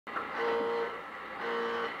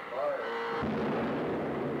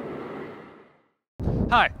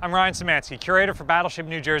Hi, I'm Ryan Szymanski, curator for Battleship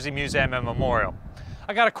New Jersey Museum and Memorial.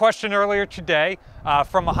 I got a question earlier today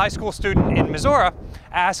from a high school student in Missouri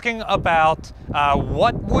asking about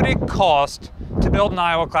what would it cost to build an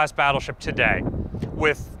Iowa-class battleship today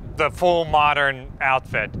with the full modern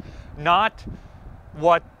outfit. Not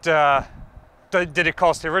what did it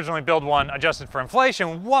cost to originally build one adjusted for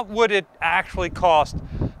inflation, what would it actually cost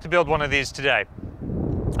to build one of these today?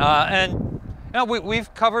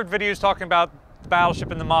 We've covered videos talking about the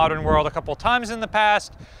battleship in the modern world a couple of times in the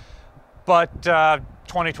past, but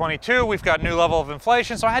 2022, we've got a new level of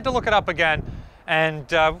inflation, so I had to look it up again,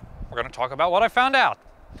 and we're going to talk about what I found out.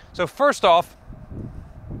 So first off,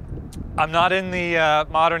 I'm not in the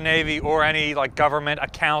modern Navy or any like government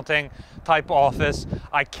accounting type office.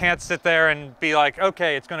 I can't sit there and be like,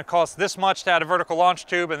 okay, it's going to cost this much to add a vertical launch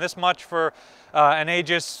tube and this much for an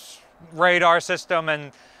Aegis radar system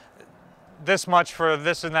and this much for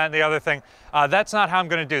this and that and the other thing. That's not how I'm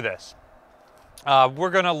going to do this. We're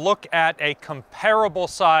going to look at a comparable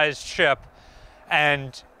sized ship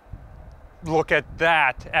and look at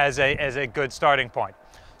that as a good starting point.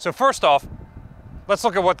 So first off, let's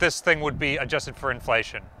look at what this thing would be adjusted for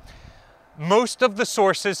inflation. Most of the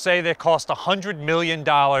sources say they cost $100 million in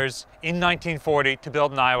 1940 to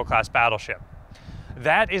build an Iowa-class battleship.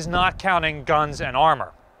 That is not counting guns and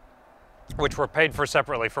armor, which were paid for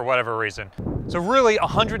separately for whatever reason. So really,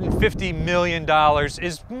 $150 million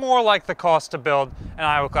is more like the cost to build an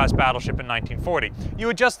Iowa-class battleship in 1940. You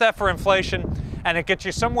adjust that for inflation, and it gets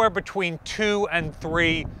you somewhere between $2 and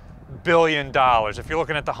 $3 billion. If you're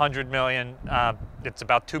looking at the 100 million, it's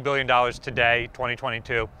about $2 billion today,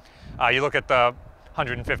 2022. You look at the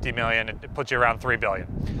 150 million, it puts you around 3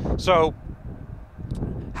 billion. So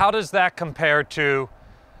how does that compare to,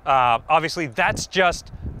 obviously that's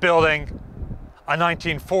just building a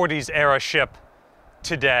 1940s era ship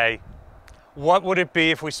today. What would it be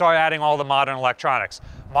if we start adding all the modern electronics?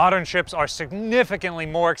 Modern ships are significantly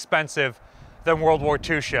more expensive than World War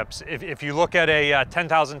II ships. If you look at a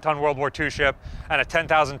 10,000 ton World War II ship and a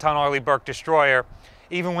 10,000 ton Arleigh Burke destroyer,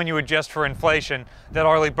 even when you adjust for inflation, that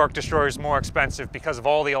Arleigh Burke destroyer is more expensive because of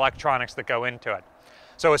all the electronics that go into it.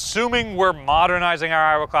 So assuming we're modernizing our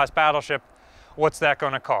Iowa-class battleship, what's that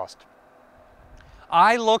going to cost?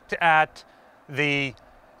 I looked at the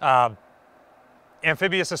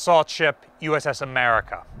amphibious assault ship USS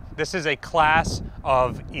America. This is a class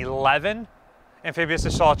of 11 amphibious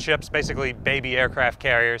assault ships, basically baby aircraft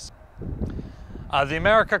carriers. The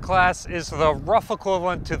America class is the rough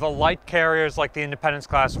equivalent to the light carriers like the Independence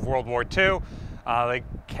class of World War II. They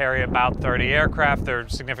carry about 30 aircraft. They're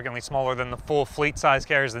significantly smaller than the full fleet size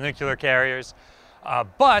carriers, the nuclear carriers,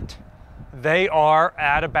 but they are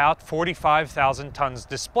at about 45,000 tons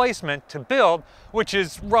displacement to build, which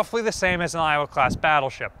is roughly the same as an Iowa-class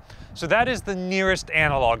battleship. So that is the nearest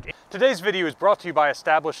analog. Today's video is brought to you by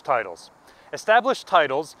Established Titles. Established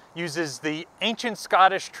Titles uses the ancient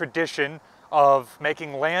Scottish tradition of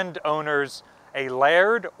making landowners a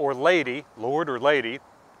laird or lady, lord or lady,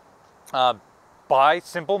 by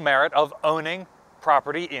simple merit of owning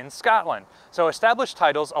property in Scotland. So Established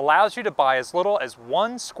Titles allows you to buy as little as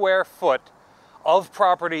 1 square foot of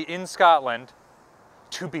property in Scotland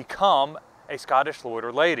to become a Scottish lord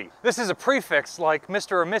or lady. This is a prefix like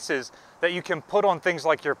Mr. or Mrs. that you can put on things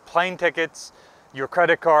like your plane tickets, your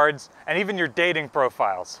credit cards, and even your dating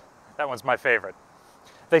profiles. That one's my favorite.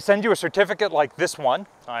 They send you a certificate like this one.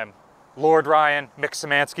 I'm Lord Ryan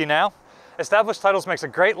Szymanski now. Established Titles makes a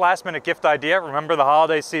great last-minute gift idea. Remember, the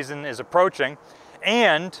holiday season is approaching.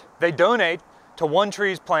 And they donate to One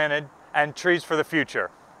Trees Planted and Trees for the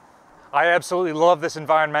Future. I absolutely love this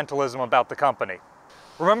environmentalism about the company.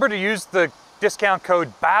 Remember to use the discount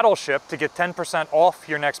code BATTLESHIP to get 10% off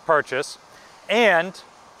your next purchase. And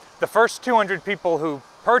the first 200 people who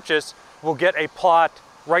purchase will get a plot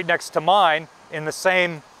right next to mine in the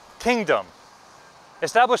same kingdom.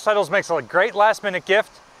 Established Titles makes a great last-minute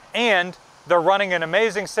gift, and they're running an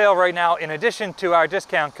amazing sale right now in addition to our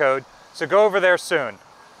discount code, so go over there soon.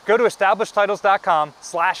 Go to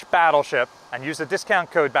establishedtitles.com/battleship and use the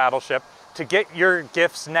discount code BATTLESHIP to get your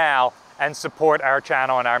gifts now and support our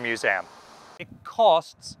channel and our museum. It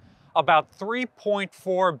costs about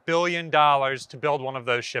 $3.4 billion to build one of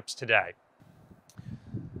those ships today.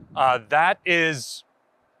 That is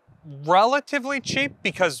relatively cheap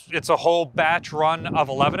because it's a whole batch run of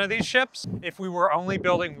 11 of these ships. If we were only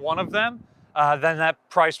building one of them, then that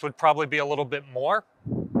price would probably be a little bit more.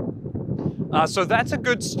 So that's a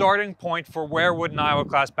good starting point for where would an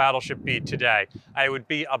Iowa-class battleship be today. It would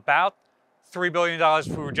be about $3 billion if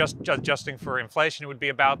we were just adjusting for inflation. It would be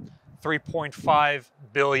about $3.5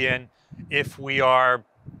 billion if we are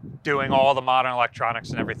doing all the modern electronics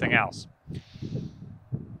and everything else.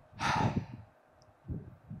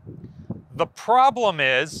 The problem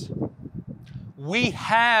is we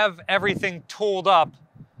have everything tooled up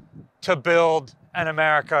to build an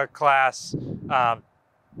America-class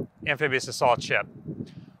amphibious assault ship.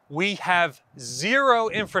 We have zero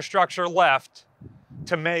infrastructure left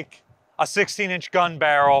to make a 16-inch gun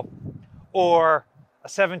barrel or a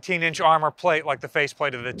 17-inch armor plate like the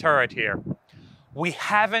faceplate of the turret here. We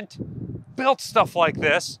haven't built stuff like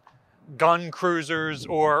this, gun cruisers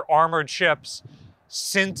or armored ships,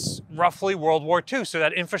 since roughly World War II, so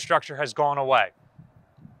that infrastructure has gone away.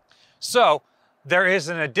 So there is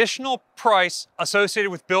an additional price associated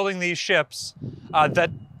with building these ships that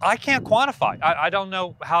I can't quantify. I don't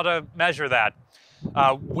know how to measure that.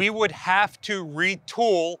 We would have to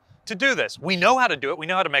retool to do this. We know how to do it. We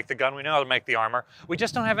know how to make the gun. We know how to make the armor. We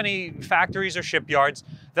just don't have any factories or shipyards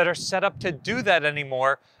that are set up to do that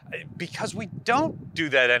anymore, because we don't do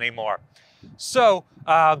that anymore. So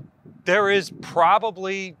there is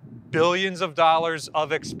probably billions of dollars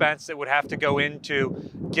of expense that would have to go into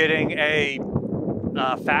getting a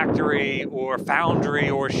factory or foundry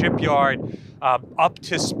or shipyard up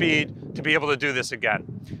to speed to be able to do this again.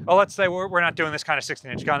 Well, let's say we're not doing this kind of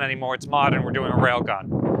 16-inch gun anymore. It's modern. We're doing a railgun.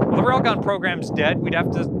 Well, the railgun program's dead. We'd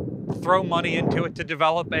have to throw money into it to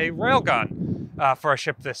develop a railgun for a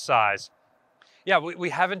ship this size. Yeah, we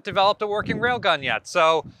haven't developed a working railgun yet.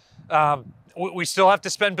 So we still have to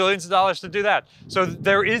spend billions of dollars to do that. So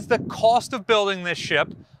there is the cost of building this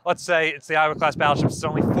ship. Let's say it's the Iowa-class battleship. It's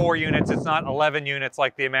only 4 units. It's not 11 units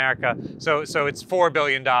like the America. So it's $4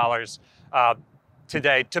 billion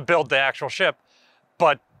today to build the actual ship,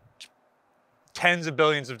 but tens of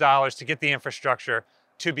billions of dollars to get the infrastructure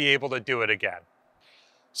to be able to do it again.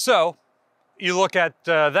 So you look at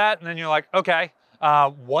that and then you're like, okay,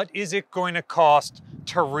 what is it going to cost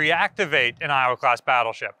to reactivate an Iowa-class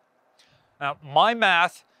battleship? Now, my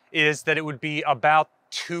math is that it would be about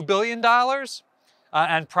 $2 billion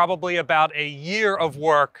and probably about a year of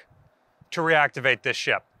work to reactivate this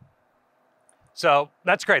ship. So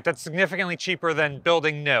that's great. That's significantly cheaper than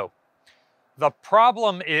building new. The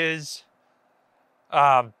problem is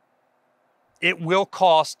it will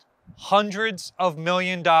cost hundreds of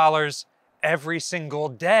millions of dollars every single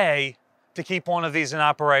day to keep one of these in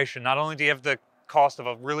operation. Not only do you have the cost of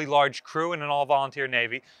a really large crew in an all-volunteer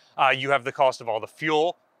Navy, you have the cost of all the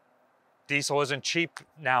fuel. Diesel isn't cheap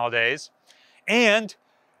nowadays. And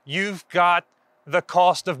you've got the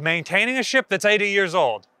cost of maintaining a ship that's 80 years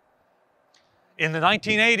old. In the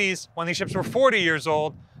 1980s, when these ships were 40 years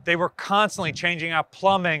old, they were constantly changing out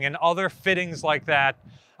plumbing and other fittings like that,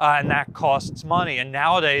 and that costs money. And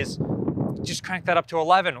nowadays, just crank that up to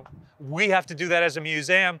 11. We have to do that as a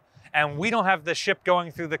museum, and we don't have the ship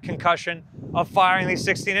going through the concussion of firing these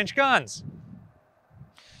 16-inch guns.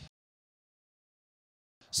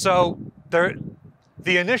 So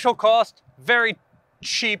the initial cost, very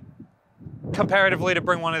cheap comparatively to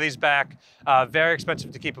bring one of these back, very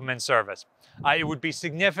expensive to keep them in service. It would be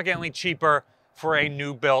significantly cheaper for a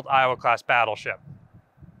new built Iowa-class battleship.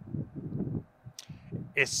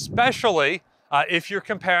 Especially if you're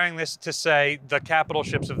comparing this to, say, the capital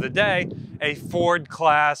ships of the day, a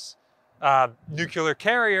Ford-class nuclear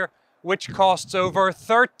carrier, which costs over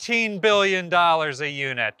 $13 billion a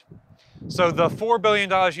unit. So the $4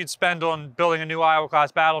 billion you'd spend on building a new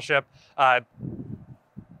Iowa-class battleship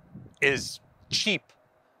is cheap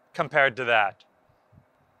compared to that.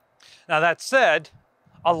 Now that said,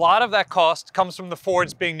 a lot of that cost comes from the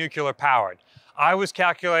Fords being nuclear powered. I was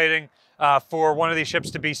calculating for one of these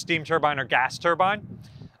ships to be steam turbine or gas turbine.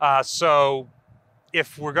 So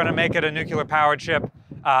if we're going to make it a nuclear powered ship,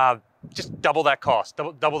 just double that cost,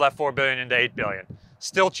 double that $4 billion into $8 billion.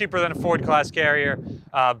 Still cheaper than a Ford class carrier,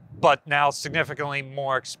 but now significantly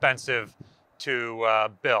more expensive to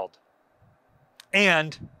build.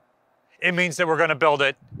 And it means that we're going to build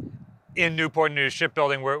it in Newport News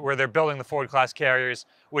Shipbuilding, where they're building the Ford class carriers,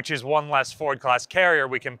 which is one less Ford class carrier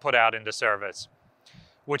we can put out into service.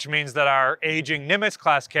 Which means that our aging Nimitz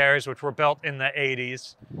class carriers, which were built in the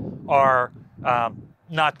 80s, are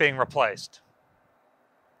not being replaced.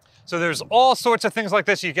 So there's all sorts of things like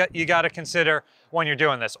this you got to consider when you're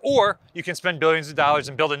doing this. Or you can spend billions of dollars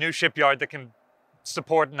and build a new shipyard that can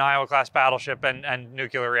support an Iowa-class battleship and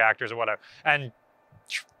nuclear reactors or whatever. And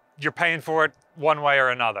you're paying for it one way or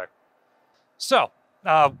another. So,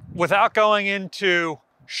 without going into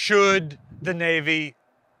should the Navy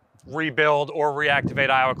rebuild or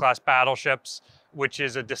reactivate Iowa-class battleships, which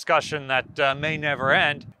is a discussion that may never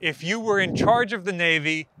end, if you were in charge of the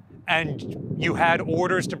Navy and you had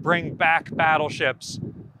orders to bring back battleships,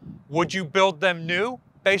 would you build them new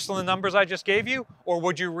based on the numbers I just gave you, or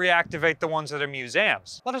would you reactivate the ones that are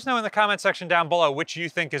museums? Let us know in the comment section down below which you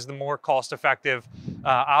think is the more cost-effective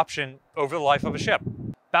option over the life of a ship.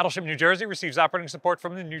 Battleship New Jersey receives operating support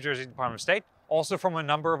from the New Jersey Department of State, also from a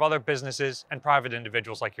number of other businesses and private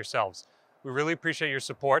individuals like yourselves. We really appreciate your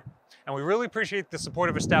support, and we really appreciate the support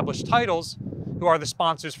of Established Titles, who are the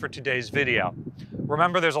sponsors for today's video.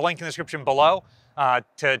 Remember, there's a link in the description below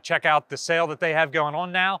to check out the sale that they have going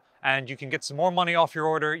on now, and you can get some more money off your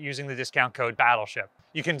order using the discount code Battleship.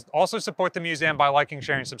 You can also support the museum by liking,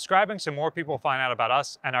 sharing, subscribing so more people find out about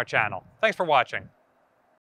us and our channel. Thanks for watching.